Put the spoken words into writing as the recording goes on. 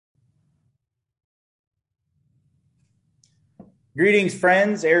Greetings,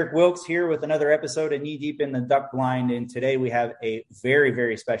 friends. Eric Wilkes here with another episode of Knee Deep in the Duck Blind. And today we have a very,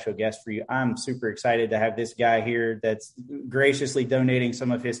 very special guest for you. I'm super excited to have this guy here that's graciously donating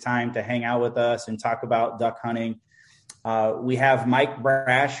some of his time to hang out with us and talk about duck hunting. We have Mike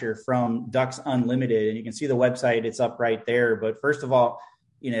Brasher from Ducks Unlimited, and you can see the website. It's up right there. But first of all,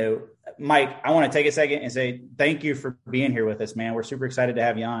 Mike, I want to take a second and say thank you for being here with us, man. We're super excited to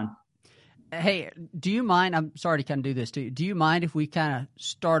have you on. Hey, do you mind? I'm sorry to kind of do this to you. Do you mind if we kind of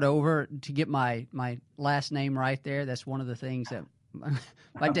start over to get my last name right there? That's one of the things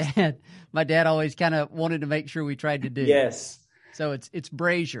that my dad always kind of wanted to make sure we tried to do. Yes. So it's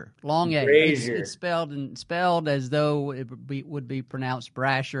Brasher, long A. It's spelled as though it would be pronounced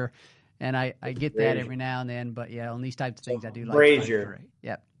Brasher, and I get that every now and then. But yeah, on these types of things, I do like Brasher.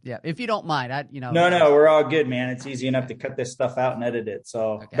 Yep. Yeah, if you don't mind, No, we're all good, man. It's easy enough to cut this stuff out and edit it.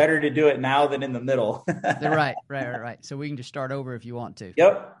 So Better to do it now than in the middle. Right. So we can just start over if you want to.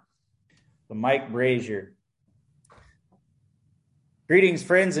 Yep. The Mike Brasher. Greetings,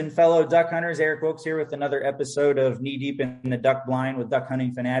 friends and fellow duck hunters. Eric Wilkes here with another episode of Knee Deep in the Duck Blind with Duck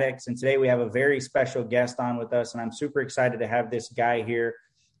Hunting Fanatics. And today we have a very special guest on with us, and I'm super excited to have this guy here.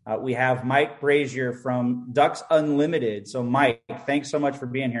 We have Mike Brasher from Ducks Unlimited. So, Mike, thanks so much for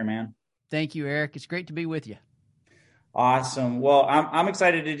being here, man. Thank you, Eric. It's great to be with you. Awesome. Well, I'm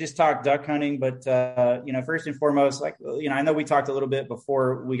excited to just talk duck hunting, but first and foremost, I know we talked a little bit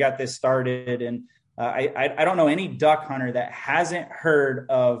before we got this started, and I don't know any duck hunter that hasn't heard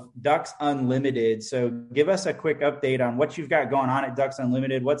of Ducks Unlimited. So, give us a quick update on what you've got going on at Ducks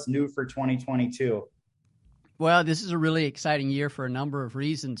Unlimited. What's new for 2022? Well, this is a really exciting year for a number of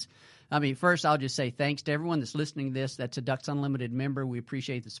reasons. I mean, first, I'll just say thanks to everyone that's listening to this. That's a Ducks Unlimited member. We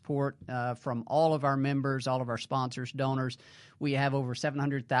appreciate the support from all of our members, all of our sponsors, donors. We have over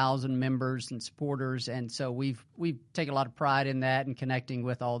 700,000 members and supporters, and so we take a lot of pride in that and connecting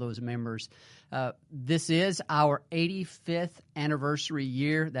with all those members. This is our 85th anniversary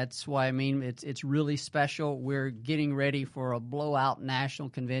year. That's why, it's really special. We're getting ready for a blowout national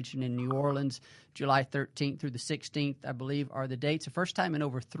convention in New Orleans, July 13th through the 16th, I believe, are the dates. The first time in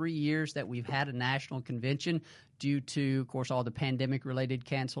over 3 years that we've had a national convention due to, of course, all the pandemic-related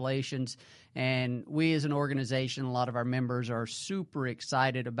cancellations. And we as an organization, a lot of our members are super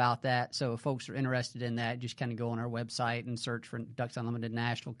excited about that. So if folks are interested in that, just kind of go on our website and search for Ducks Unlimited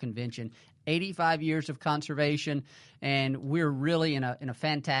National Convention. 85 years of conservation, and we're really in a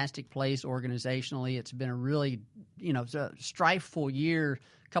fantastic place organizationally. It's been a really, it's a strifeful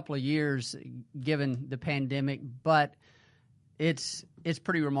couple of years given the pandemic, but it's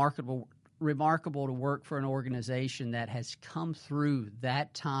pretty remarkable to work for an organization that has come through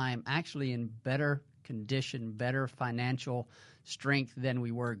that time actually in better condition, better financial strength than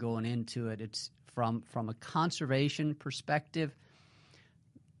we were going into it. It's from a conservation perspective,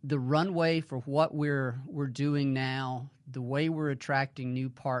 the runway for what we're doing now, the way we're attracting new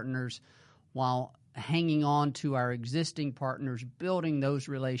partners while hanging on to our existing partners, building those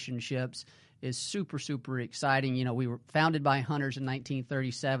relationships is super, super exciting. We were founded by hunters in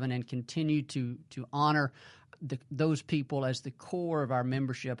 1937 and continue to honor those people as the core of our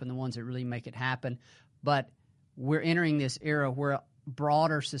membership and the ones that really make it happen. But we're entering this era where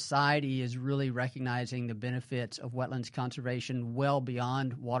broader society is really recognizing the benefits of wetlands conservation well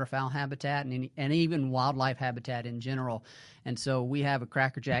beyond waterfowl habitat and even wildlife habitat in general. And so we have a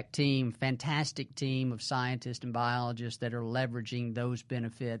crackerjack team, fantastic team of scientists and biologists that are leveraging those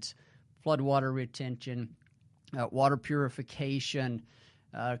benefits: floodwater retention, water purification,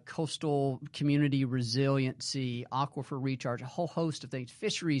 coastal community resiliency, aquifer recharge, a whole host of things,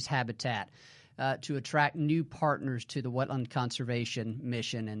 fisheries habitat, to attract new partners to the wetland conservation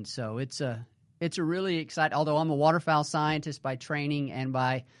mission. And so it's a really exciting, although I'm a waterfowl scientist by training and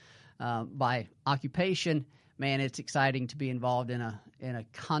by occupation, man, it's exciting to be involved in a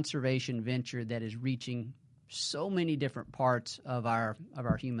conservation venture that is reaching so many different parts of our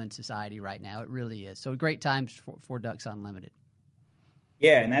human society right now. It really is. So great times for Ducks Unlimited.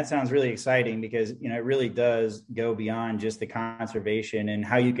 Yeah, and that sounds really exciting because, it really does go beyond just the conservation and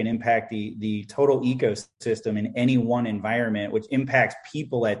how you can impact the total ecosystem in any one environment, which impacts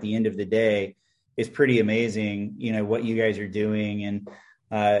people at the end of the day, is pretty amazing, what you guys are doing. And,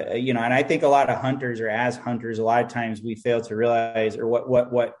 and I think a lot of hunters, or as hunters, a lot of times we fail to realize, or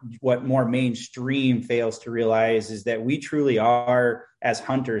what more mainstream fails to realize, is that we truly are, as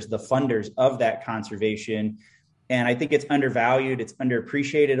hunters, the funders of that conservation. And I think it's undervalued, it's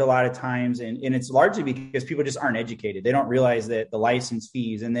underappreciated a lot of times. And it's largely because people just aren't educated. They don't realize that the license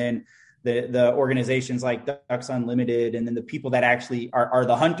fees, and then the organizations like Ducks Unlimited, and then the people that actually are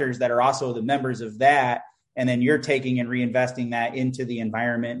the hunters that are also the members of that, and then you're taking and reinvesting that into the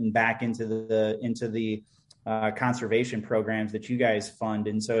environment and back into the conservation programs that you guys fund.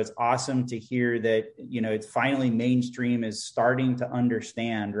 And so it's awesome to hear that, it's finally mainstream is starting to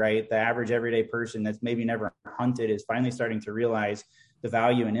understand, right? The average everyday person that's maybe never hunted is finally starting to realize the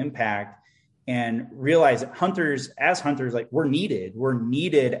value and impact, and realize that hunters, like we're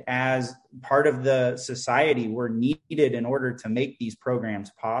needed as part of the society. We're needed in order to make these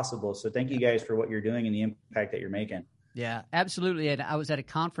programs possible. So thank you guys for what you're doing and the impact that you're making. Yeah, absolutely. And I was at a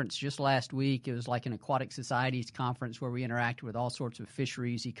conference just last week. It was like an aquatic societies conference where we interacted with all sorts of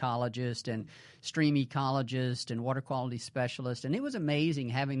fisheries ecologists and stream ecologists and water quality specialists. And it was amazing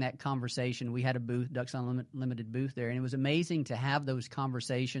having that conversation. We had a booth, Ducks Unlimited booth there, and it was amazing to have those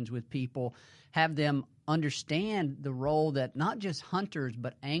conversations with people, have them understand the role that not just hunters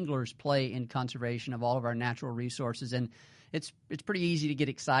but anglers play in conservation of all of our natural resources. And it's pretty easy to get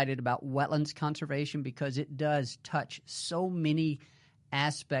excited about wetlands conservation because it does touch so many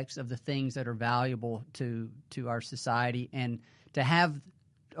aspects of the things that are valuable to our society. And to have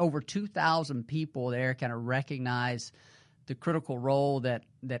over 2,000 people there kind of recognize the critical role that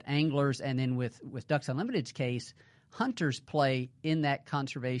anglers, and then with Ducks Unlimited's case, hunters play in that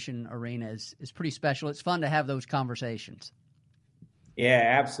conservation arena is pretty special. It's fun to have those conversations. Yeah,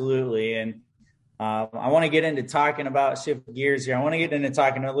 absolutely. And I want to get into talking about, shift gears here. I want to get into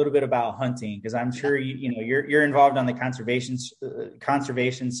talking a little bit about hunting, because I'm sure you're involved on the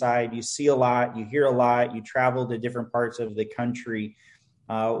conservation side. You see a lot, you hear a lot, you travel to different parts of the country.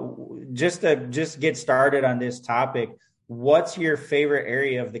 Just to get started on this topic, what's your favorite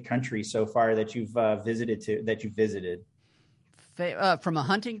area of the country so far that you've visited? From a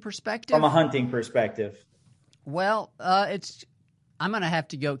hunting perspective? From a hunting perspective. Well, I'm going to have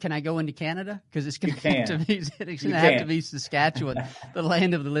to go. Can I go into Canada? Because it's going to have to be Saskatchewan, the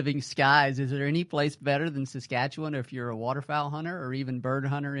land of the living skies. Is there any place better than Saskatchewan if you're a waterfowl hunter or even bird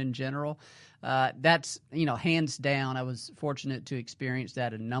hunter in general? That's, hands down. I was fortunate to experience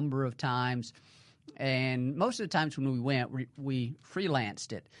that a number of times. And most of the times when we went, we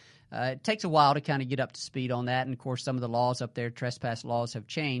freelanced it. It takes a while to kind of get up to speed on that. And, of course, some of the laws up there, trespass laws, have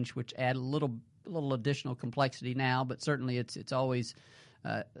changed, which add a little additional complexity now, but certainly it's always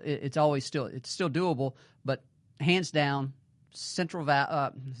still doable. But hands down, Central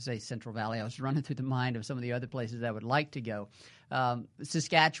Valley. I was running through the mind of some of the other places I would like to go.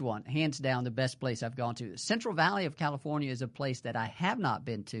 Saskatchewan, hands down, the best place I've gone to. Central Valley of California is a place that I have not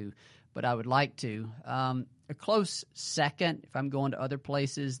been to, but I would like to. A close second, if I'm going to other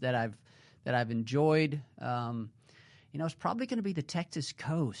places that I've enjoyed. It's probably going to be the Texas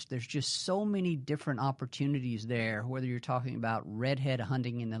coast. There's just so many different opportunities there, whether you're talking about redhead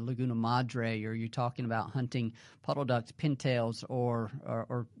hunting in the Laguna Madre, or you're talking about hunting puddle ducks, pintails,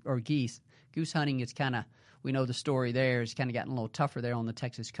 or geese. Goose hunting is kind of, we know the story there, has kind of gotten a little tougher there on the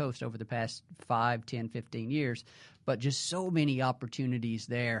Texas coast over the past 5, 10, 15 years. But just so many opportunities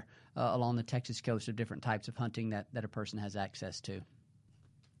there along the Texas coast of different types of hunting that a person has access to.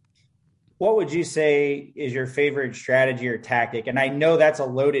 What would you say is your favorite strategy or tactic? And I know that's a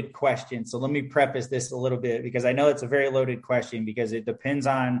loaded question, so let me preface this a little bit, because I know it's a very loaded question, because it depends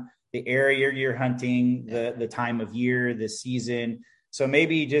on the area you're hunting, the time of year, the season. So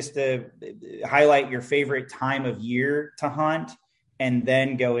maybe just to highlight your favorite time of year to hunt, and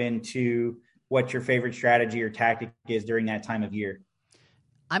then go into what your favorite strategy or tactic is during that time of year.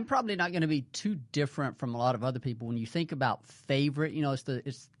 I'm probably not going to be too different from a lot of other people. When you think about favorite,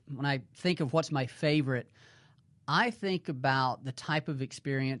 it's when I think of what's my favorite, I think about the type of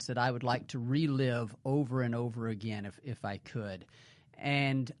experience that I would like to relive over and over again if I could.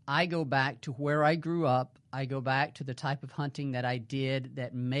 And I go back to where I grew up. I go back to the type of hunting that I did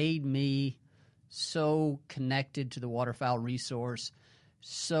that made me so connected to the waterfowl resource.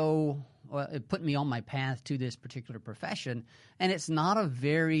 It put me on my path to this particular profession. And it's not a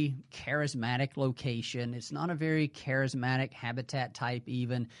very charismatic location. It's not a very charismatic habitat type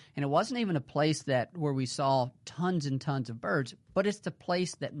even. And it wasn't even a place where we saw tons and tons of birds, but it's the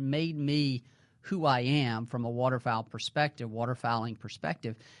place that made me who I am from a waterfowling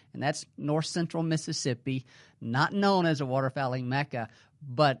perspective. And that's north central Mississippi, not known as a waterfowling mecca,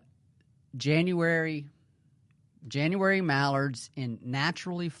 but January mallards in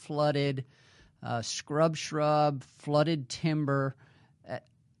naturally flooded shrub, flooded timber,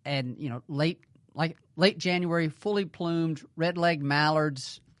 and late January, fully plumed red-legged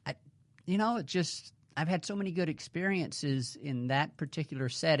mallards. I've had so many good experiences in that particular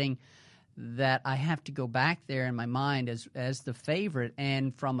setting that I have to go back there in my mind as the favorite.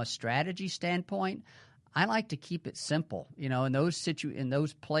 And from a strategy standpoint, I like to keep it simple. In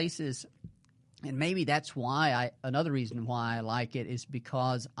those places, And maybe that's why another reason why I like it is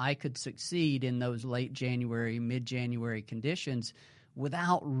because I could succeed in those late January, mid-January conditions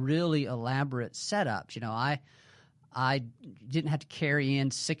without really elaborate setups. I didn't have to carry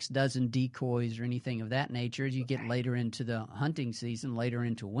in 6 dozen decoys or anything of that nature. As you get later into the hunting season, later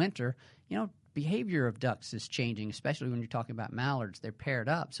into winter, behavior of ducks is changing, especially when you're talking about mallards. They're paired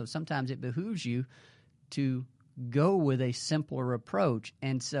up. So sometimes it behooves you to go with a simpler approach.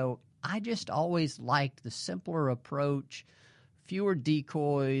 And so I just always liked the simpler approach, fewer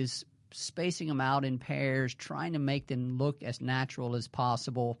decoys, spacing them out in pairs, trying to make them look as natural as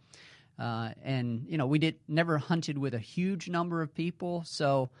possible. And we never hunted with a huge number of people,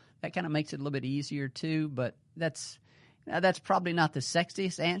 so that kind of makes it a little bit easier too. But that's probably not the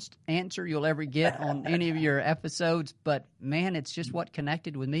sexiest answer you'll ever get on any of your episodes. But man, it's just what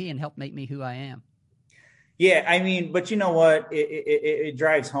connected with me and helped make me who I am. Yeah, I mean, but you know what? It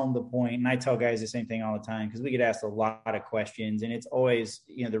drives home the point, and I tell guys the same thing all the time because we get asked a lot of questions, and it's always,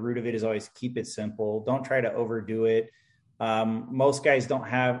 the root of it is always keep it simple. Don't try to overdo it. Most guys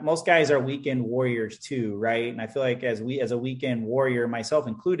are weekend warriors too, right? And I feel like as a weekend warrior, myself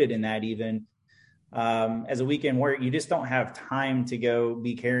included in that even, as a weekend warrior, you just don't have time to go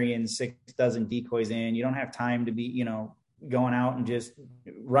be carrying 6 dozen decoys in. You don't have time to be, going out and just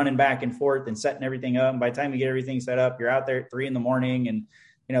running back and forth and setting everything up. And by the time you get everything set up, you're out there at 3 a.m. and,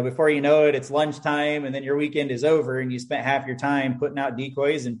 before you know it, it's lunchtime and then your weekend is over and you spent half your time putting out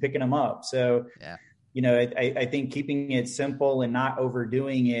decoys and picking them up. So, yeah. I think keeping it simple and not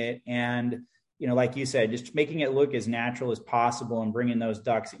overdoing it and, like you said, just making it look as natural as possible and bringing those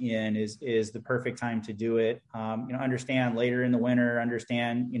ducks in is the perfect time to do it. Understand later in the winter,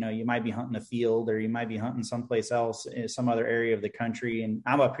 you might be hunting a field or you might be hunting someplace else in some other area of the country. And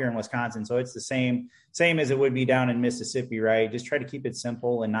I'm up here in Wisconsin, so it's the same as it would be down in Mississippi, right? Just try to keep it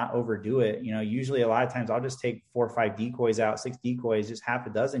simple and not overdo it. Usually a lot of times I'll just take 4 or 5 decoys out, 6 decoys, just half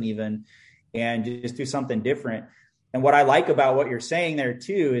a dozen even, and just do something different. And what I like about what you're saying there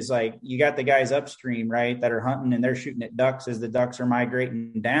too is like you got the guys upstream, right, that are hunting and they're shooting at ducks as the ducks are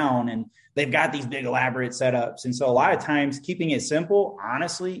migrating down, and they've got these big elaborate setups. And so a lot of times keeping it simple,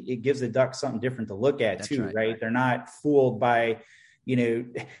 honestly, it gives the ducks something different to look at. That's too, right? They're not fooled by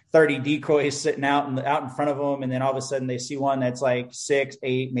 30 decoys sitting out in front of them, and then all of a sudden they see one that's like 6,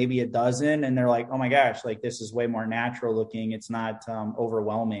 8, maybe a dozen, and they're like, oh my gosh, like this is way more natural looking. It's not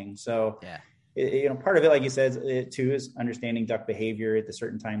overwhelming. So yeah. Part of it, like you said, too, is understanding duck behavior at the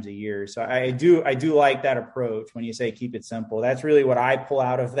certain times of year. So I do like that approach when you say keep it simple. That's really what I pull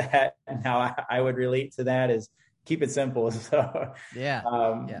out of that, and how I would relate to that is keep it simple. So yeah,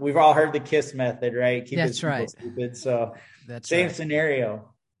 we've all heard the KISS method, right? Keep That's it simple, right. stupid. So that's same right. scenario.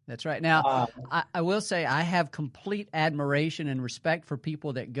 That's right. Now, I will say I have complete admiration and respect for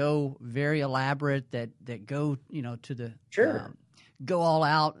people that go very elaborate, that go, to the go all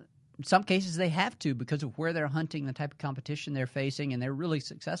out. In some cases, they have to because of where they're hunting, the type of competition they're facing, and they're really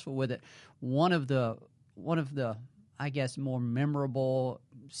successful with it. One of the, I guess, more memorable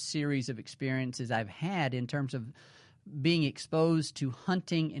series of experiences I've had in terms of being exposed to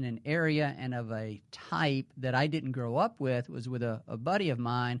hunting in an area and of a type that I didn't grow up with was with a buddy of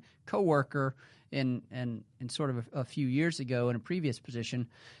mine, coworker, in sort of a few years ago in a previous position,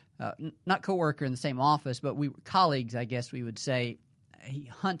 not coworker in the same office, but we were colleagues, I guess we would say. He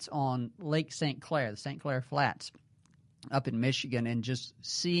hunts on Lake St. Clair, the St. Clair Flats up in Michigan, and just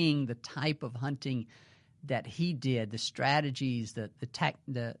seeing the type of hunting that he did, the strategies, the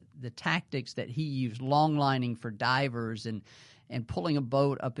tactics that he used, long lining for divers and pulling a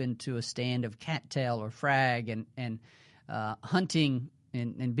boat up into a stand of cattail or frag and hunting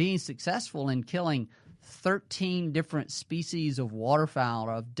and being successful in killing 13 different species of waterfowl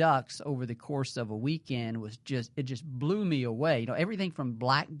or of ducks over the course of a weekend it just blew me away. Everything from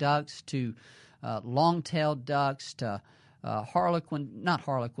black ducks to long-tailed ducks to not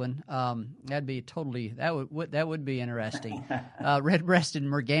harlequin. That would be interesting. Red-breasted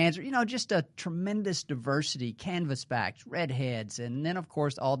merganser. Just a tremendous diversity. Canvasbacks, redheads, and then of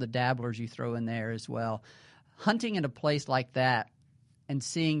course all the dabblers you throw in there as well. Hunting in a place like that and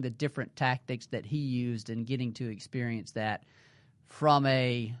seeing the different tactics that he used and getting to experience that from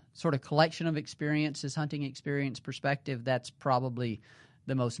a sort of collection of experiences, hunting experience perspective, that's probably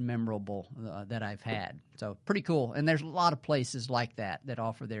the most memorable that I've had. So pretty cool. And there's a lot of places like that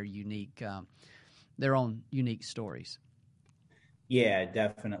offer their own unique stories. Yeah,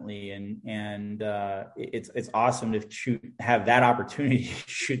 definitely. And it's awesome to have that opportunity to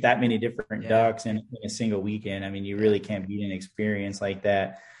shoot that many different ducks in a single weekend. I mean, you really can't beat an experience like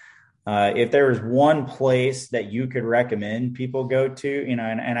that. If there was one place that you could recommend people go to, and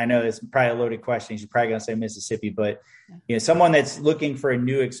I know it's probably a loaded question, you're probably going to say Mississippi, but someone that's looking for a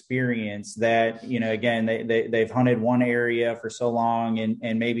new experience that, again, they've hunted one area for so long,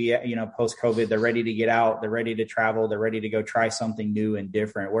 and maybe, post COVID, they're ready to get out, they're ready to travel, they're ready to go try something new and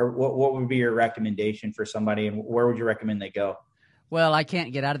different. What would be your recommendation for somebody, and where would you recommend they go? Well, I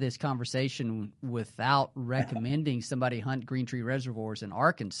can't get out of this conversation without recommending somebody hunt Green Tree Reservoirs in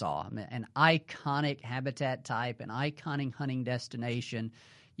Arkansas. I mean, an iconic habitat type, an iconic hunting destination.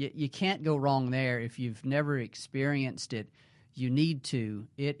 You can't go wrong there. If you've never experienced it, you need to.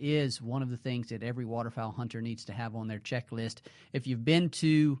 It is one of the things that every waterfowl hunter needs to have on their checklist. If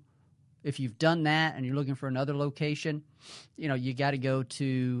you've done that and you're looking for another location, you got to go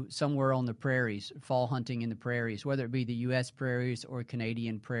to somewhere on the prairies, fall hunting in the prairies, whether it be the U.S. prairies or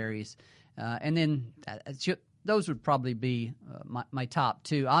Canadian prairies. And then those would probably be my top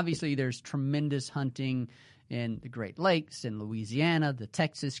two. Obviously, there's tremendous hunting in the Great Lakes, in Louisiana, the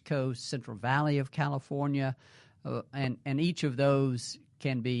Texas coast, Central Valley of California. And each of those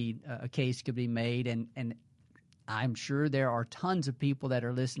can be, a case could be made. And I'm sure there are tons of people that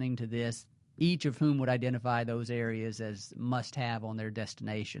are listening to this, each of whom would identify those areas as must-have on their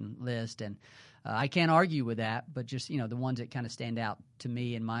destination list. And I can't argue with that, but just, the ones that kind of stand out to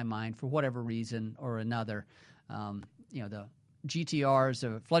me in my mind for whatever reason or another, the GTRs,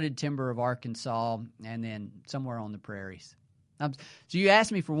 the flooded timber of Arkansas, and then somewhere on the prairies. So you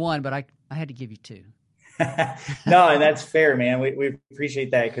asked me for one, but I had to give you two. No, and that's fair, man. We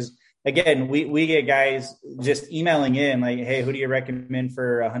appreciate that, because again, we get guys just emailing in like, hey, who do you recommend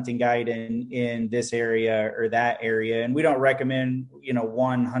for a hunting guide in this area or that area? And we don't recommend,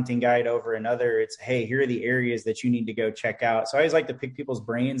 one hunting guide over another. It's, hey, here are the areas that you need to go check out. So I always like to pick people's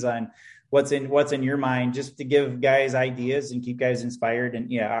brains on what's in your mind, just to give guys ideas and keep guys inspired.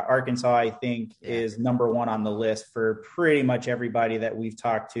 And Arkansas, I think, is number one on the list for pretty much everybody that we've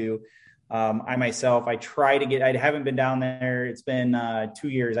talked to. I try to I haven't been down there. It's been 2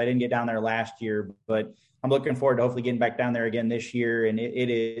 years. I didn't get down there last year, but I'm looking forward to hopefully getting back down there again this year. And it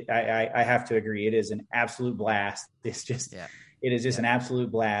is, I have to agree, it is an absolute blast. It's just, It is just an absolute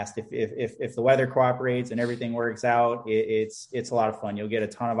blast. If the weather cooperates and everything works out, it's a lot of fun. You'll get a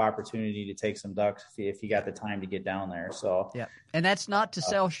ton of opportunity to take some ducks if you got the time to get down there. So and that's not to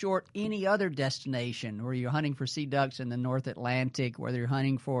sell short any other destination where you're hunting for sea ducks in the North Atlantic, whether you're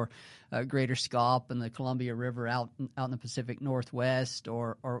hunting for greater scaup and the Columbia River out in the Pacific Northwest,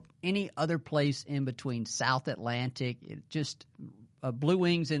 or any other place in between, South Atlantic, just Blue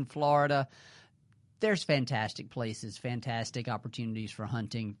Wings in Florida. There's fantastic places, fantastic opportunities for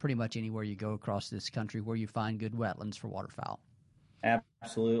hunting pretty much anywhere you go across this country where you find good wetlands for waterfowl.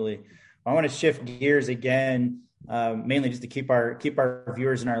 Absolutely. I want to shift gears again, mainly just to keep our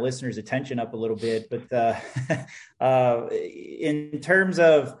viewers and our listeners' attention up a little bit. But in terms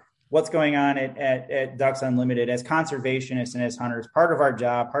of what's going on at Ducks Unlimited, as conservationists and as hunters, part of our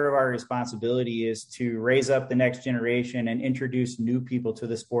job, part of our responsibility is to raise up the next generation and introduce new people to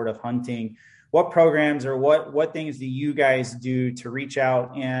the sport of hunting. What programs or what things do you guys do to reach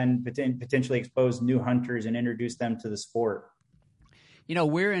out and potentially expose new hunters and introduce them to the sport?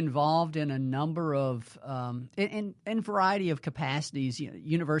 We're involved in a number of, in variety of capacities,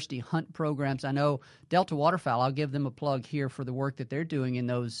 university hunt programs. I know Delta Waterfowl, I'll give them a plug here for the work that they're doing in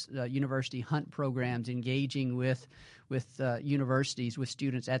those university hunt programs, engaging with universities, with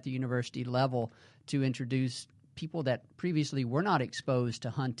students at the university level to introduce people that previously were not exposed to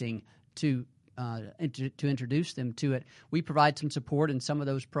hunting to introduce them to it. We provide some support in some of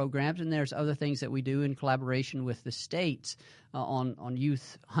those programs, and there's other things that we do in collaboration with the states on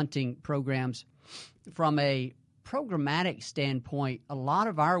youth hunting programs. From a programmatic standpoint, a lot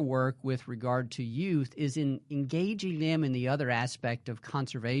of our work with regard to youth is in engaging them in the other aspect of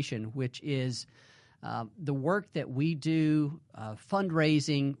conservation, which is the work that we do,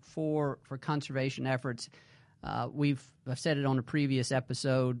 fundraising for conservation efforts. I've said it on a previous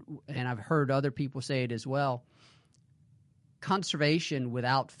episode, and I've heard other people say it as well. Conservation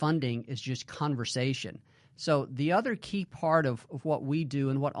without funding is just conversation. So the other key part of what we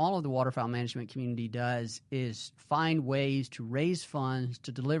do and what all of the waterfowl management community does is find ways to raise funds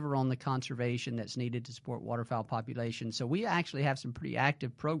to deliver on the conservation that's needed to support waterfowl population. So we actually have some pretty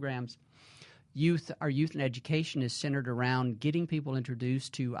active programs. Our youth and education is centered around getting people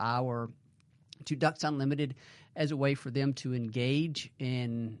introduced to Ducks Unlimited as a way for them to engage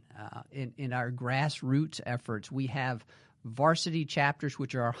in our grassroots efforts. We have varsity chapters,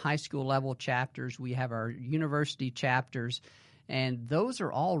 which are our high school level chapters. We have our university chapters, and those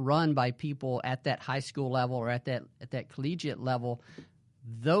are all run by people at that high school level or at that collegiate level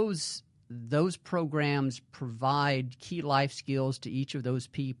those programs provide key life skills to each of those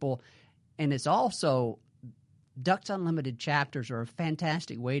people, and it's also Ducks Unlimited chapters are a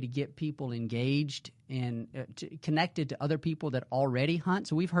fantastic way to get people engaged and connected to other people that already hunt.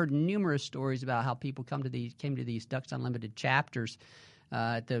 So we've heard numerous stories about how people came to these Ducks Unlimited chapters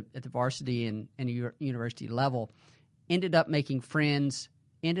at the varsity and university level, ended up making friends,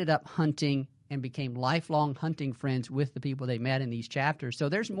 ended up hunting, and became lifelong hunting friends with the people they met in these chapters. So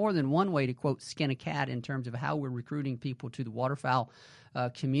there's more than one way to, quote, skin a cat in terms of how we're recruiting people to the waterfowl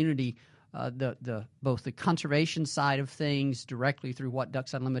community. Both the conservation side of things directly through what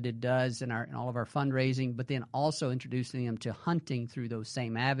Ducks Unlimited does and all of our fundraising, but then also introducing them to hunting through those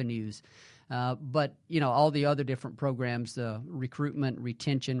same avenues. But all the other different programs, the recruitment,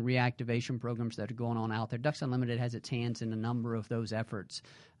 retention, reactivation programs that are going on out there, Ducks Unlimited has its hands in a number of those efforts.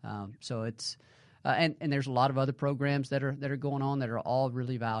 So it's and there's a lot of other programs that are going on that are all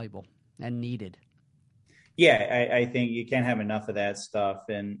really valuable and needed. Yeah, I think you can't have enough of that stuff,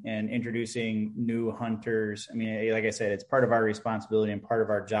 and introducing new hunters. I mean, like I said, it's part of our responsibility and part of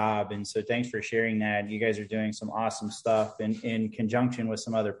our job. And so thanks for sharing that. You guys are doing some awesome stuff in conjunction with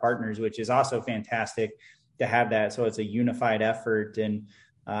some other partners, which is also fantastic to have that. So it's a unified effort. And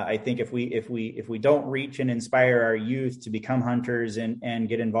I think if we don't reach and inspire our youth to become hunters and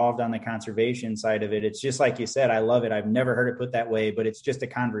get involved on the conservation side of it, it's just like you said, I love it. I've never heard it put that way, but it's just a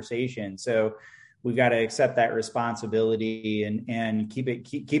conversation. So we've got to accept that responsibility and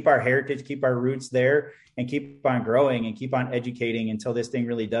keep our heritage, keep our roots there, and keep on growing and keep on educating until this thing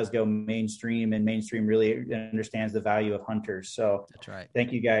really does go mainstream, and mainstream really understands the value of hunters. So that's right.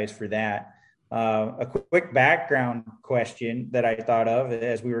 Thank you guys for that. A quick background question that I thought of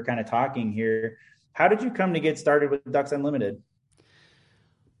as we were kind of talking here. How did you come to get started with Ducks Unlimited?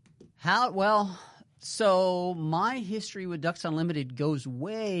 So my history with Ducks Unlimited goes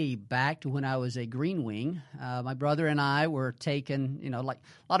way back to when I was a green wing. My brother and I were taken, like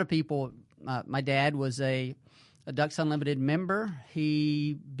a lot of people, my dad was a Ducks Unlimited member.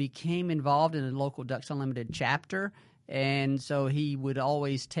 He became involved in a local Ducks Unlimited chapter, and so he would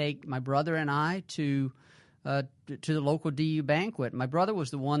always take my brother and I to the local DU banquet. My brother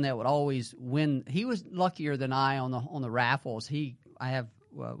was the one that would always win. He was luckier than I on the raffles. We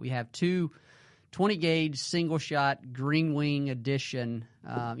have two 20-gauge single-shot green wing edition,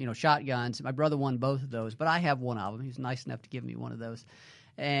 shotguns. My brother won both of those, but I have one of them. He was nice enough to give me one of those.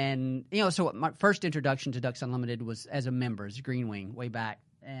 And, so my first introduction to Ducks Unlimited was as a member, as a green wing, way back.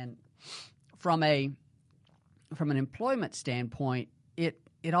 And from an employment standpoint, it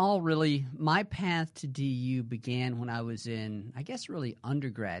all really, my path to DU began when I was in, I guess, really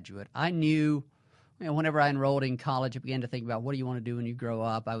undergraduate. I knew, whenever I enrolled in college, I began to think about what do you want to do when you grow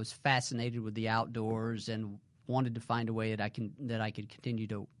up. I was fascinated with the outdoors and wanted to find a way that I could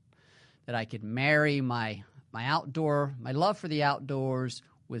marry my love for the outdoors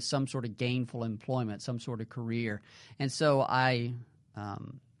with some sort of gainful employment, some sort of career. And so a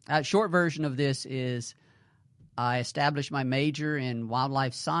short version of this is I established my major in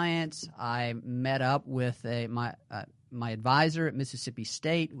wildlife science. I met up with my advisor at Mississippi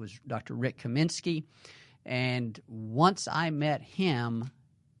State was Dr. Rick Kaminsky, and once I met him,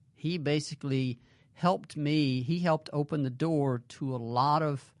 he basically helped me. He helped open the door to a lot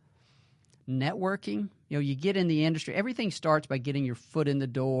of networking. You get in the industry, everything starts by getting your foot in the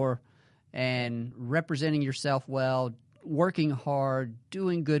door and representing yourself well, working hard,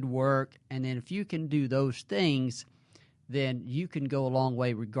 doing good work, and then if you can do those things, then you can go a long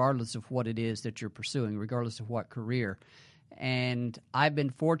way regardless of what it is that you're pursuing, regardless of what career. And I've been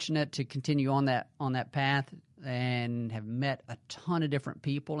fortunate to continue on that path and have met a ton of different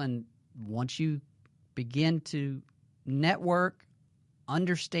people. And once you begin to network,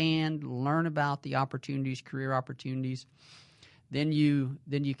 understand, learn about the opportunities, career opportunities, then you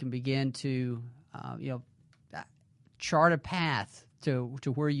can begin to chart a path to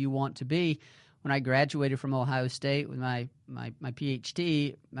where you want to be. When I graduated from Ohio State with my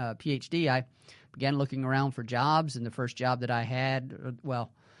PhD, I began looking around for jobs, and the first job that I had,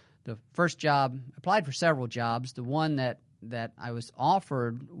 applied for several jobs. The one that I was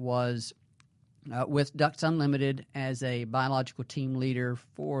offered was with Ducks Unlimited as a biological team leader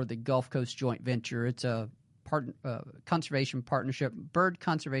for the Gulf Coast Joint Venture. It's a conservation partnership, bird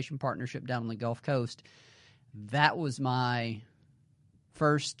conservation partnership down on the Gulf Coast. That was my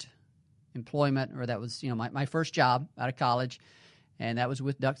first employment, or that was my first job out of college, and that was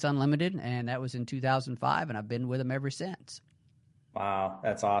with Ducks Unlimited, and that was in 2005, and I've been with them ever since. Wow,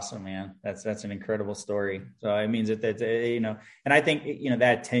 that's awesome, man. That's an incredible story. So it means that and I think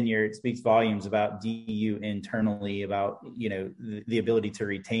that tenure, it speaks volumes about DU internally, about the ability to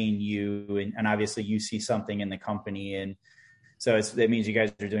retain you, and obviously you see something in the company, and so that means you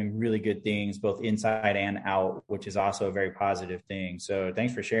guys are doing really good things both inside and out, which is also a very positive thing. So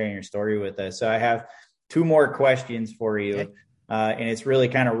thanks for sharing your story with us. So I have two more questions for you. Okay. And it's really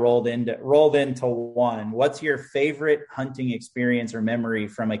kind of rolled into one. What's your favorite hunting experience or memory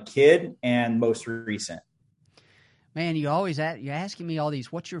from a kid and most recent? Man, you're asking me all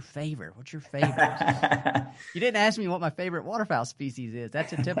these. What's your favorite? What's your favorite? You didn't ask me what my favorite waterfowl species is.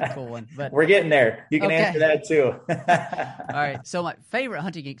 That's a typical one. But we're getting there. You can okay. answer that too. All right. So my favorite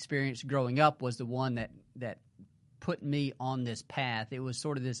hunting experience growing up was the one that put me on this path. It was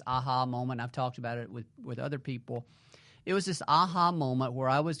sort of this aha moment. I've talked about it with other people. It was this aha moment where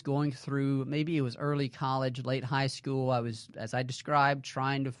I was going through, maybe it was early college, late high school. I was, as I described,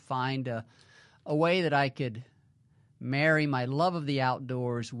 trying to find a way that I could marry my love of the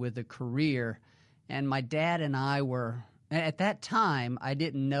outdoors with a career. And my dad and I were, at that time, I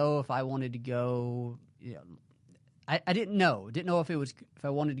didn't know if I wanted to go, I didn't know if I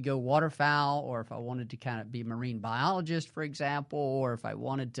wanted to go waterfowl, or if I wanted to kind of be a marine biologist, for example, or if I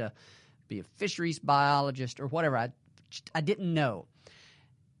wanted to be a fisheries biologist or whatever. I didn't know.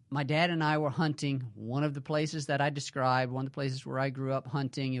 My dad and I were hunting one of the places that I described, one of the places where I grew up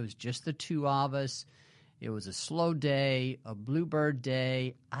hunting. It was just the two of us. It was a slow day, a bluebird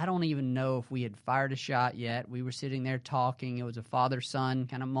day. I don't even know if we had fired a shot yet. We were sitting there talking. It was a father-son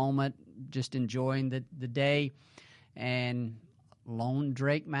kind of moment, just enjoying the day. And lone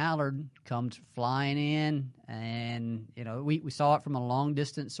Drake mallard comes flying in, and we saw it from a long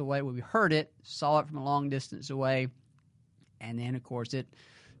distance away. We heard it, saw it from a long distance away. And then, of course, it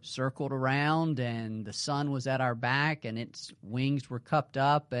circled around, and the sun was at our back, and its wings were cupped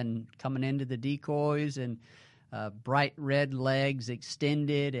up and coming into the decoys, and bright red legs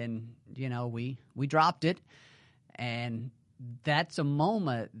extended, and, we dropped it. And that's a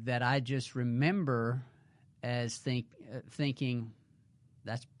moment that I just remember as thinking,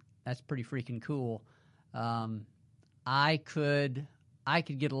 that's pretty freaking cool. I could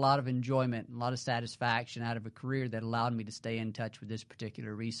get a lot of enjoyment and a lot of satisfaction out of a career that allowed me to stay in touch with this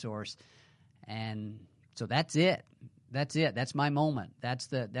particular resource. And so that's it. That's my moment. That's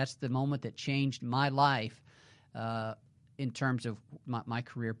the moment that changed my life in terms of my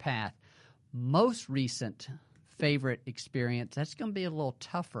career path. Most recent favorite experience, that's going to be a little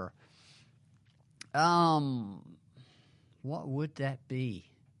tougher. What would that be?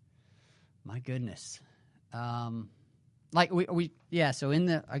 My goodness. So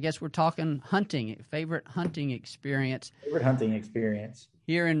I guess we're talking hunting, favorite hunting experience. Favorite hunting experience.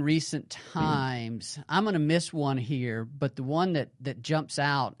 Here in recent times, I'm going to miss one here, but the one that jumps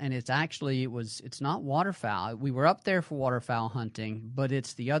out, and it's not waterfowl. We were up there for waterfowl hunting, but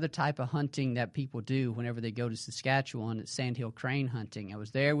it's the other type of hunting that people do whenever they go to Saskatchewan. It's sandhill crane hunting. I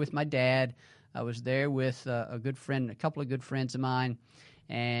was there with my dad. I was there with a couple of good friends of mine,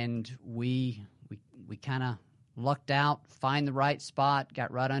 and we kind of lucked out, find the right spot,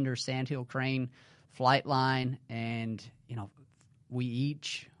 got right under sandhill crane flight line, and we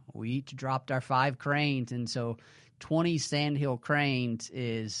each dropped our 5 cranes, and so 20 sandhill cranes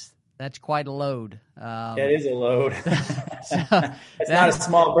that's quite a load. It is a load. It's not a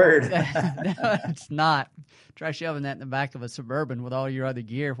small bird. No, it's not. Try shoving that in the back of a Suburban with all your other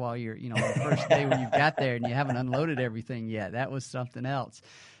gear while you're, the first day when you got there and you haven't unloaded everything yet. That was something else.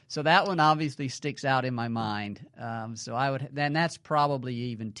 So that one obviously sticks out in my mind. So I would, then that's probably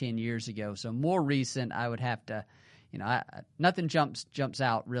even 10 years ago. So more recent, I would have to, nothing jumps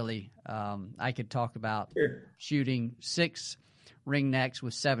out really. I could talk about shooting 6 ringnecks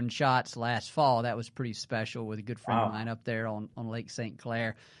with 7 shots last fall. That was pretty special with a good friend of mine up there on Lake St.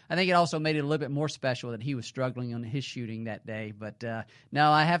 Clair. I think it also made it a little bit more special that he was struggling on his shooting that day. But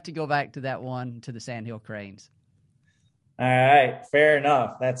no, I have to go back to that one, to the sandhill cranes. All right, fair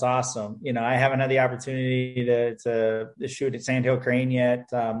enough. That's awesome. I haven't had the opportunity to shoot at Sandhill Crane yet.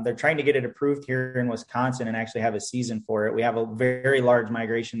 They're trying to get it approved here in Wisconsin and actually have a season for it. We have a very large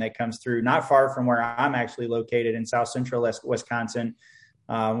migration that comes through not far from where I'm actually located in South Central Wisconsin,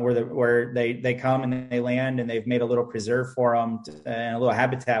 where they come and they land, and they've made a little preserve for them and a little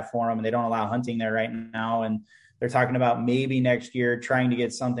habitat for them, and they don't allow hunting there right now. And they're talking about maybe next year trying to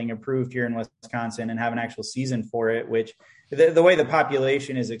get something approved here in Wisconsin and have an actual season for it, which the way the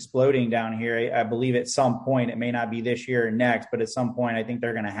population is exploding down here, I believe at some point, it may not be this year or next, but at some point, I think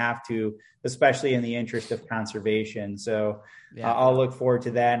they're going to have to, especially in the interest of conservation. So I'll look forward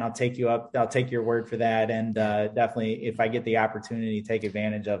to that, and I'll take your word for that. And definitely, if I get the opportunity, take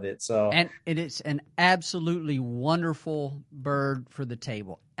advantage of it. So, and it is an absolutely wonderful bird for the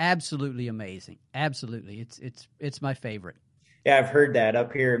table. Absolutely amazing. Absolutely. It's my favorite. Yeah, I've heard that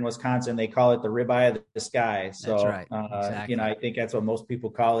up here in Wisconsin. They call it the ribeye of the sky. So, that's right. Exactly. I think that's what most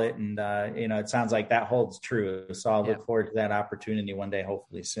people call it. And, it sounds like that holds true. So I'll look forward to that opportunity one day,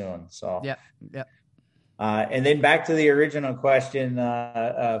 hopefully soon. So, Yep. And then back to the original question,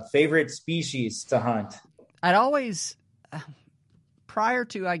 favorite species to hunt? I'd always, prior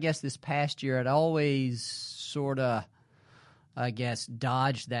to, I guess, this past year, I'd always sort of,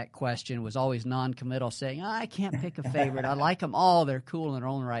 dodged that question, was always non-committal, saying, I can't pick a favorite. I like them all. They're cool in their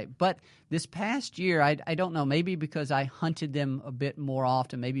own right. But this past year, I don't know, maybe because I hunted them a bit more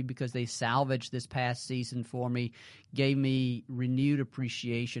often, maybe because they salvaged this past season for me, gave me renewed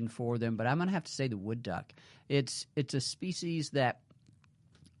appreciation for them. But I'm going to have to say the wood duck. It's a species that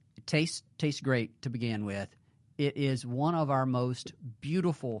tastes great to begin with. It is one of our most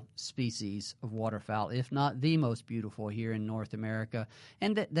beautiful species of waterfowl, if not the most beautiful here in North America.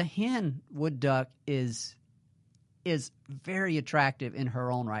 And the hen wood duck is very attractive in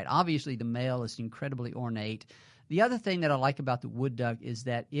her own right. Obviously, the male is incredibly ornate. The other thing that I like about the wood duck is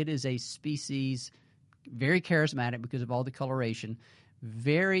that it is a species very charismatic because of all the coloration,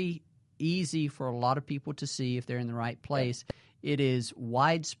 very easy for a lot of people to see if they're in the right place. It is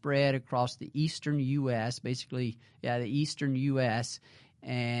widespread across the eastern U.S., basically, the eastern U.S.,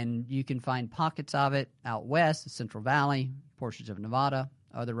 and you can find pockets of it out west, the Central Valley, portions of Nevada,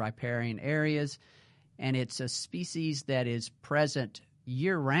 other riparian areas, and it's a species that is present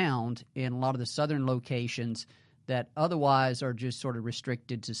year-round in a lot of the southern locations that otherwise are just sort of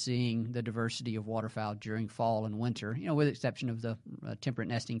restricted to seeing the diversity of waterfowl during fall and winter, with the exception of the temperate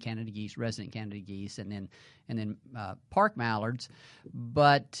nesting Canada geese, resident Canada geese, and then park mallards.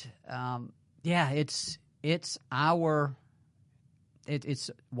 But it's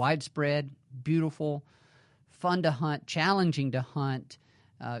widespread, beautiful, fun to hunt, challenging to hunt,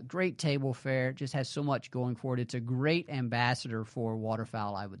 great table fare. Just has so much going for it. It's a great ambassador for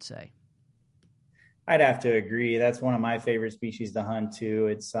waterfowl, I would say. I'd have to agree. That's one of my favorite species to hunt too.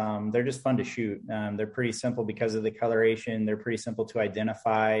 It's they're just fun to shoot. They're pretty simple because of the coloration. They're pretty simple to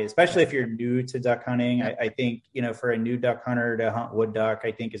identify, especially if you're new to duck hunting. I think, for a new duck hunter to hunt wood duck,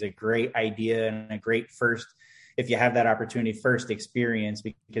 I think is a great idea and a great first, if you have that opportunity, first experience,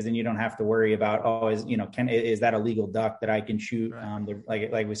 because then you don't have to worry about, is that a legal duck that I can shoot? Right. They're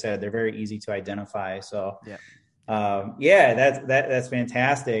like we said, they're very easy to identify. So that's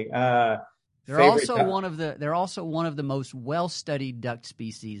fantastic. They're also one of the most well-studied duck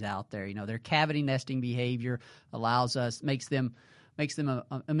species out there. Their cavity nesting behavior makes them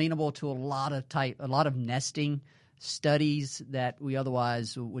amenable to a lot of nesting studies that we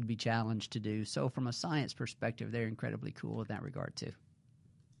otherwise would be challenged to do. So from a science perspective, they're incredibly cool in that regard too.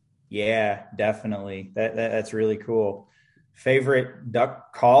 Yeah, definitely. That's really cool. Favorite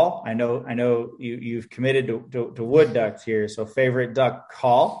duck call? I know you've committed to wood ducks here. So favorite duck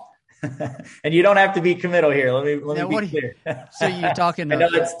call? And you don't have to be committal here. Let me be clear. So you're talking. I know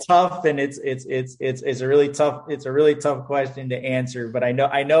it's tough, and it's a really tough question to answer. But I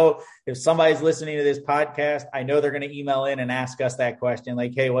know if somebody's listening to this podcast, I know they're going to email in and ask us that question,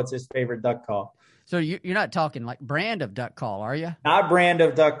 like, "Hey, what's his favorite duck call?" So you're not talking like brand of duck call, are you? Not brand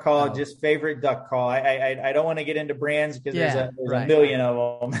of duck call, just favorite duck call. I don't want to get into brands because there's a million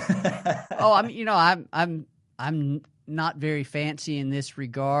of them. I'm not very fancy in this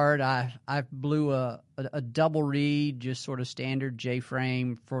regard. I blew a double reed, just sort of standard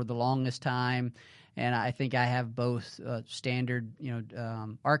J-frame for the longest time, and I think I have both standard,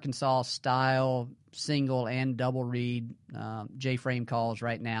 Arkansas style single and double reed J-frame calls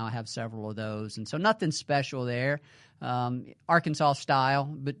right now. I have several of those, and so nothing special there. Arkansas style,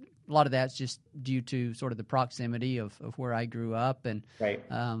 but a lot of that's just due to sort of the proximity of where I grew up, and right.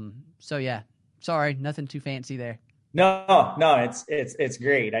 Sorry, nothing too fancy there. No, it's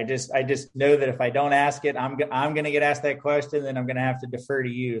great. I just know that if I don't ask it, I'm going to get asked that question, then I'm going to have to defer to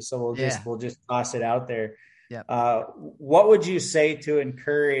you. So we'll just toss it out there. Yep. What would you say to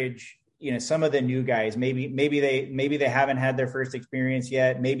encourage, some of the new guys? Maybe they haven't had their first experience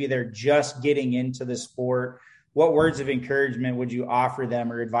yet. Maybe they're just getting into the sport. What words of encouragement would you offer them,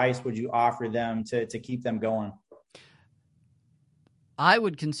 or advice would you offer them to keep them going? I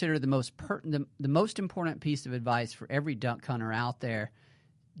would consider the most important piece of advice for every duck hunter out there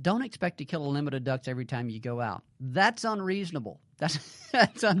don't expect to kill a limit of ducks every time you go out. That's unreasonable.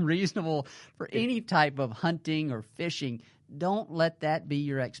 That's unreasonable for any type of hunting or fishing. Don't let that be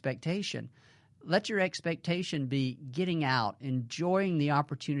your expectation. Let your expectation be getting out, enjoying the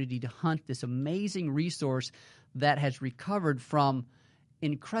opportunity to hunt this amazing resource that has recovered from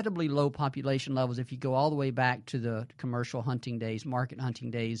incredibly low population levels. If you go all the way back to the commercial hunting days, market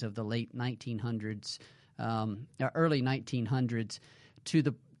hunting days of the late 1900s, early 1900s, to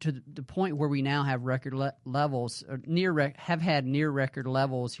the point where we now have record levels, or have had near record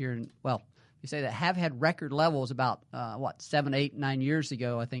levels here. You say that have had record levels about 7, 8, 9 years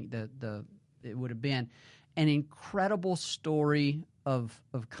ago. I think it would have been an incredible story of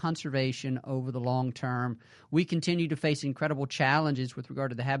conservation over the long term. We continue to face incredible challenges with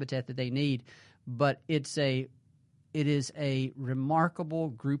regard to the habitat that they need, but it is a remarkable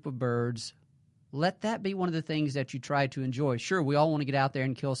group of birds. Let that be one of the things that you try to enjoy. Sure, we all want to get out there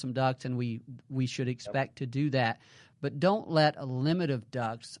and kill some ducks, and we should expect to do that. But don't let a limit of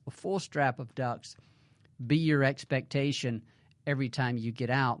ducks, a full strap of ducks, be your expectation every time you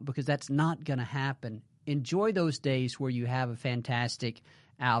get out, because that's not going to happen. Enjoy those days where you have a fantastic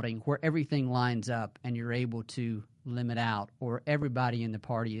outing, where everything lines up and you're able to limit out, or everybody in the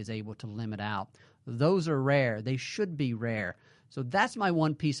party is able to limit out. Those are rare. They should be rare. So that's my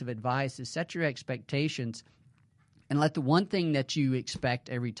one piece of advice, is set your expectations and let the one thing that you expect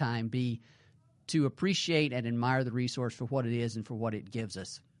every time be to appreciate and admire the resource for what it is and for what it gives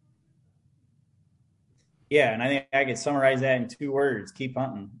us. Yeah, and I think I could summarize that in 2 words: keep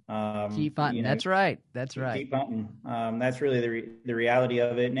hunting. Keep hunting. That's right. That's right. Keep hunting. That's really the reality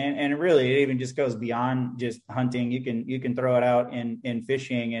of it, and really, it even just goes beyond just hunting. You can throw it out in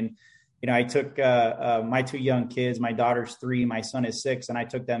fishing. And I took my 2 young kids. My daughter's 3, my son is 6, and I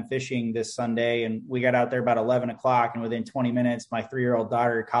took them fishing this Sunday. And we got out there about 11 o'clock, and within 20 minutes, my 3-year-old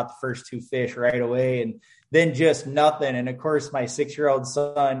daughter caught the first 2 fish right away, and then just nothing. And of course, my 6-year-old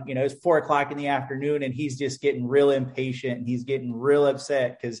son, it's 4 o'clock in the afternoon, and he's just getting real impatient, and he's getting real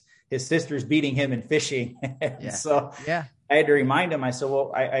upset because his sister's beating him in fishing. So I had to remind him. I said,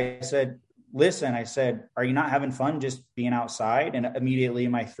 well, I said, listen, I said, are you not having fun just being outside? And immediately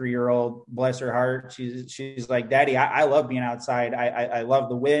my 3-year-old, bless her heart, she's like, Daddy, I love being outside. I love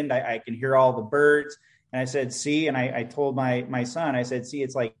the wind. I can hear all the birds. And I said, see, and I told my son, I said, see,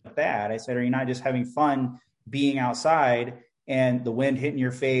 it's like that. I said, are you not just having fun being outside and the wind hitting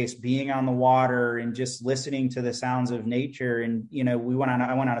your face, being on the water, and just listening to the sounds of nature? And, I went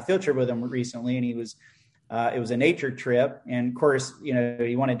on a field trip with him recently, and it was a nature trip. And of course,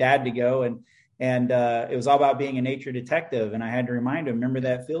 he wanted Dad to go, and it was all about being a nature detective. And I had to remind him, remember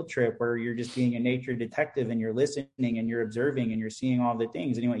that field trip where you're just being a nature detective and you're listening and you're observing and you're seeing all the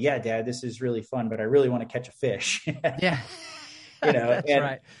things. And he went, yeah, Dad, this is really fun, but I really want to catch a fish. Yeah. That's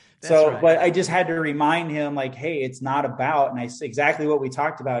right. But I just had to remind him, like, hey, it's not about, and exactly what we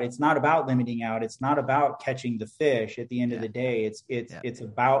talked about. It's not about limiting out. It's not about catching the fish at the end of the day. It's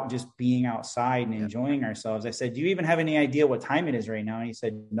about just being outside and enjoying ourselves. I said, do you even have any idea what time it is right now? And he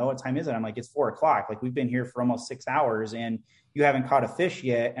said, no, what time is it? I'm like, it's 4 o'clock. Like, we've been here for almost 6 hours and you haven't caught a fish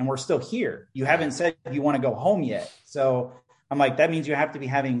yet. And we're still here. You haven't said you want to go home yet. So I'm like, that means you have to be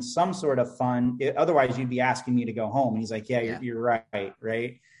having some sort of fun. Otherwise you'd be asking me to go home. And he's like, you're right.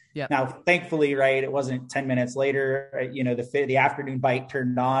 Right. Yeah. Now, thankfully, right, it wasn't 10 minutes later, the afternoon bite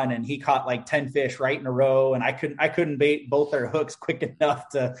turned on and he caught like 10 fish right in a row, and I couldn't bait both their hooks quick enough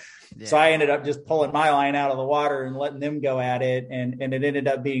so I ended up just pulling my line out of the water and letting them go at it. And it ended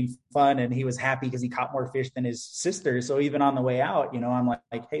up being fun. And he was happy because he caught more fish than his sister. So even on the way out, I'm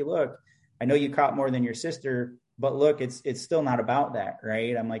like, hey, look, I know you caught more than your sister, but look, it's still not about that,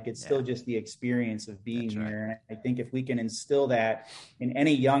 right? I'm like, it's still just the experience of being here. And I think if we can instill that in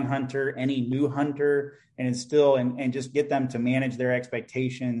any young hunter, any new hunter, and instill and just get them to manage their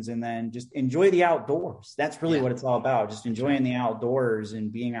expectations and then just enjoy the outdoors. That's really what it's all about, just enjoying the outdoors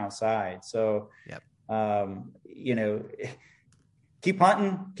and being outside. So, keep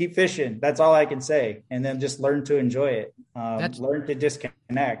hunting, keep fishing. That's all I can say. And then just learn to enjoy it. Learn to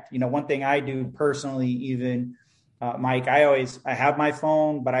disconnect. One thing I do personally, even Mike, I have my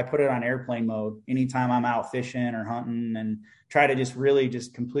phone, but I put it on airplane mode anytime I'm out fishing or hunting, and try to just really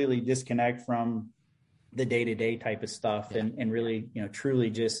just completely disconnect from the day-to-day type of stuff and really,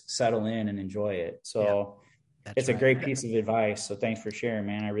 truly just settle in and enjoy it. So it's a great piece of advice. So thanks for sharing,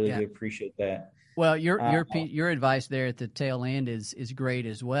 man. I really do appreciate that. Well, your advice there at the tail end is great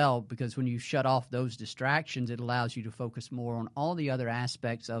as well, because when you shut off those distractions, it allows you to focus more on all the other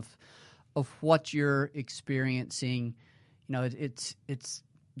aspects of what you're experiencing. It's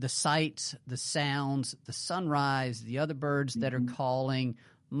the sights, the sounds, the sunrise, the other birds that are calling,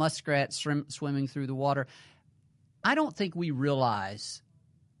 muskrats swimming through the water. I don't think we realize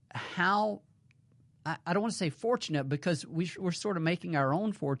how, I don't want to say fortunate, because we're sort of making our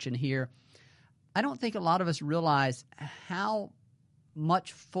own fortune here. I don't think a lot of us realize how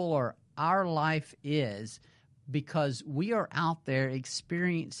much fuller our life is because we are out there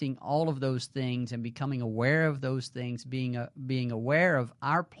experiencing all of those things and becoming aware of those things, being aware of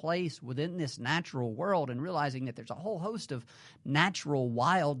our place within this natural world, and realizing that there's a whole host of natural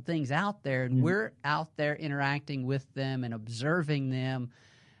wild things out there, and we're out there interacting with them and observing them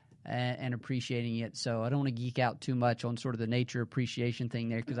and appreciating it. So I don't want to geek out too much on sort of the nature appreciation thing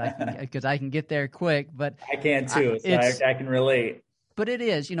there, because I can get there quick. But I can too. I can relate. But it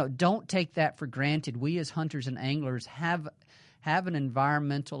is, don't take that for granted. We as hunters and anglers have an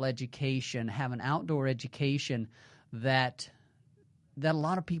environmental education, have an outdoor education that a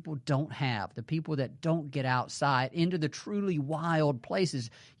lot of people don't have. The people that don't get outside into the truly wild places.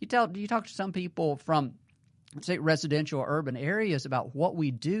 You talk to some people from, say, residential or urban areas about what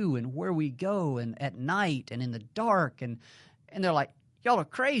we do and where we go and at night and in the dark, and they're like, y'all are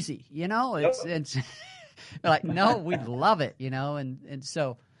crazy, it's they're like, no, we love it, and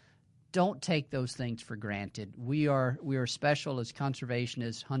so don't take those things for granted. We are special as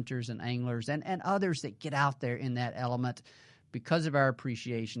conservationists, hunters and anglers, and others that get out there in that element because of our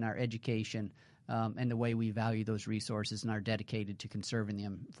appreciation, our education, and the way we value those resources and are dedicated to conserving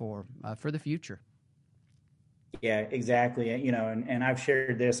them for the future. Yeah, exactly. And I've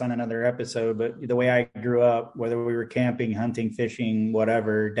shared this on another episode, but the way I grew up, whether we were camping, hunting, fishing,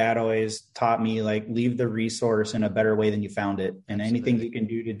 whatever, Dad always taught me, like, leave the resource in a better way than you found it. And anything you can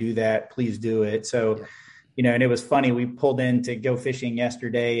do to do that, please do it. So, and it was funny. We pulled in to go fishing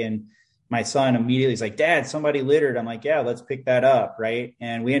yesterday, and my son immediately is like, Dad, somebody littered. I'm like, yeah, let's pick that up. Right.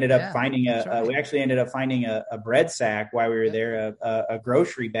 And we ended up finding we actually ended up finding a bread sack while we were there, a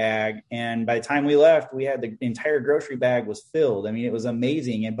grocery bag. And by the time we left, we had the entire grocery bag was filled. I mean, it was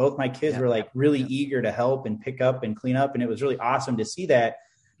amazing. And both my kids were like really eager to help and pick up and clean up. And it was really awesome to see that,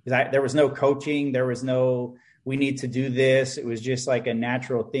 because there was no coaching. There was no, we need to do this. It was just like a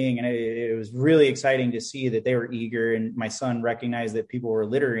natural thing. And it was really exciting to see that they were eager, and my son recognized that people were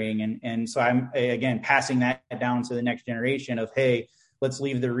littering. And so I'm, again, passing that down to the next generation of, hey, let's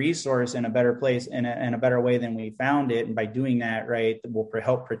leave the resource in a better place and in a better way than we found it. And by doing that, right, we'll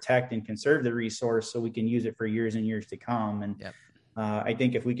help protect and conserve the resource so we can use it for years and years to come. And I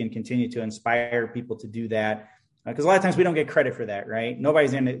think if we can continue to inspire people to do that, because a lot of times we don't get credit for that, right?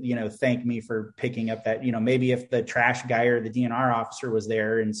 Nobody's going to, thank me for picking up that, maybe if the trash guy or the DNR officer was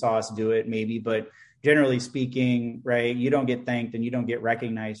there and saw us do it, maybe, but generally speaking, right, you don't get thanked and you don't get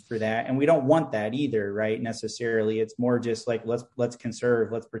recognized for that. And we don't want that either, right? Necessarily. It's more just like, let's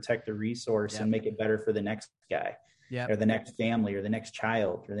conserve, let's protect the resource and make it better for the next guy or the next family or the next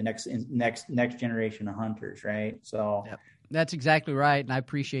child or the next generation of hunters, right? So That's exactly right, and I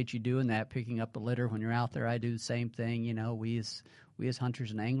appreciate you doing that, picking up the litter when you're out there. I do the same thing. We as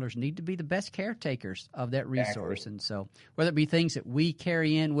hunters and anglers need to be the best caretakers of that resource. Exactly. And so whether it be things that we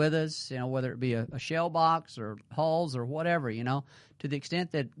carry in with us, whether it be a shell box or hulls or whatever, to the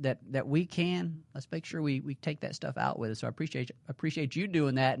extent that we can, let's make sure we take that stuff out with us. So I appreciate you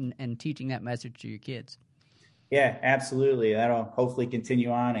doing that and teaching that message to your kids. Yeah, absolutely. That'll hopefully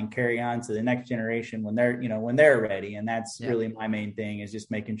continue on and carry on to the next generation when they're ready. And that's really my main thing, is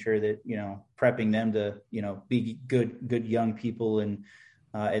just making sure that, prepping them to, be good young people and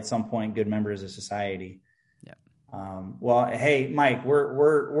at some point good members of society. Yeah. Well, hey, Mike,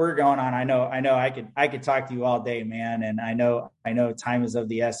 we're going on. I know I could talk to you all day, man. And I know time is of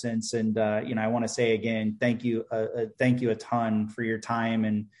the essence. And, I want to say again, thank you a ton for your time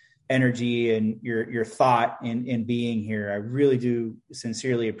and energy and your thought in being here. I really do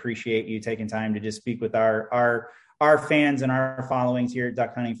sincerely appreciate you taking time to just speak with our fans and our followings here at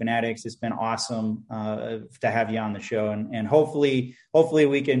Duck Hunting Fanatics. It's been awesome to have you on the show, and hopefully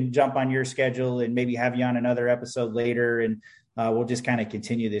we can jump on your schedule and maybe have you on another episode later, and we'll just kind of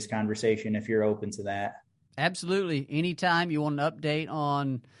continue this conversation if you're open to that. Absolutely. Anytime you want an update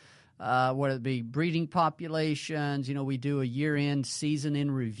on whether it be breeding populations, we do a year-end season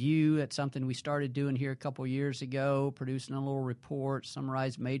in review. That's something we started doing here a couple of years ago, producing a little report,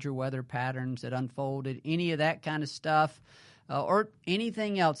 summarize major weather patterns that unfolded, any of that kind of stuff, or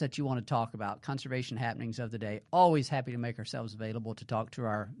anything else that you want to talk about, conservation happenings of the day. Always happy to make ourselves available to talk to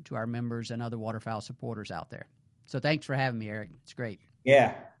our members and other waterfowl supporters out there. So thanks for having me, Eric. It's great.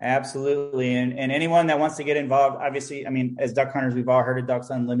 Yeah, absolutely. And anyone that wants to get involved, obviously, I mean, as duck hunters, we've all heard of Ducks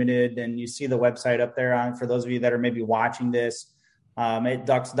Unlimited, and you see the website up there for those of you that are maybe watching this. at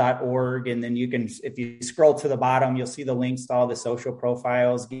ducks.org. And then you can, if you scroll to the bottom, you'll see the links to all the social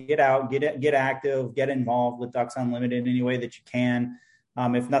profiles. Get out, get active, get involved with Ducks Unlimited any way that you can.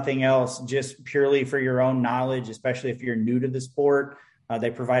 If nothing else, just purely for your own knowledge, especially if you're new to the sport.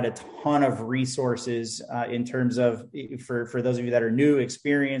 They provide a ton of resources in terms of, for those of you that are new,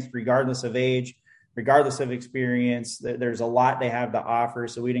 experienced, regardless of age, regardless of experience. There's a lot they have to offer.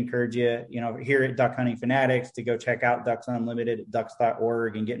 So we'd encourage you, here at Duck Hunting Fanatics, to go check out Ducks Unlimited at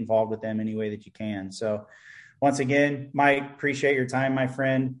ducks.org and get involved with them any way that you can. So once again, Mike, appreciate your time, my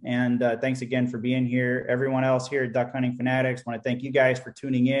friend. And thanks again for being here. Everyone else here at Duck Hunting Fanatics, want to thank you guys for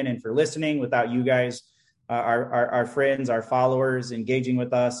tuning in and for listening. Without you guys, our friends, our followers engaging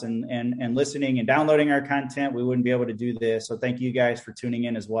with us and listening and downloading our content, we wouldn't be able to do this. So thank you guys for tuning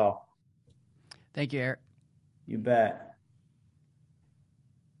in as well. Thank you, Eric. You bet.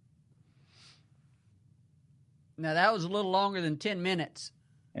 Now, that was a little longer than 10 minutes.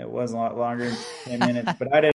 It was a lot longer than 10 minutes, but I didn't.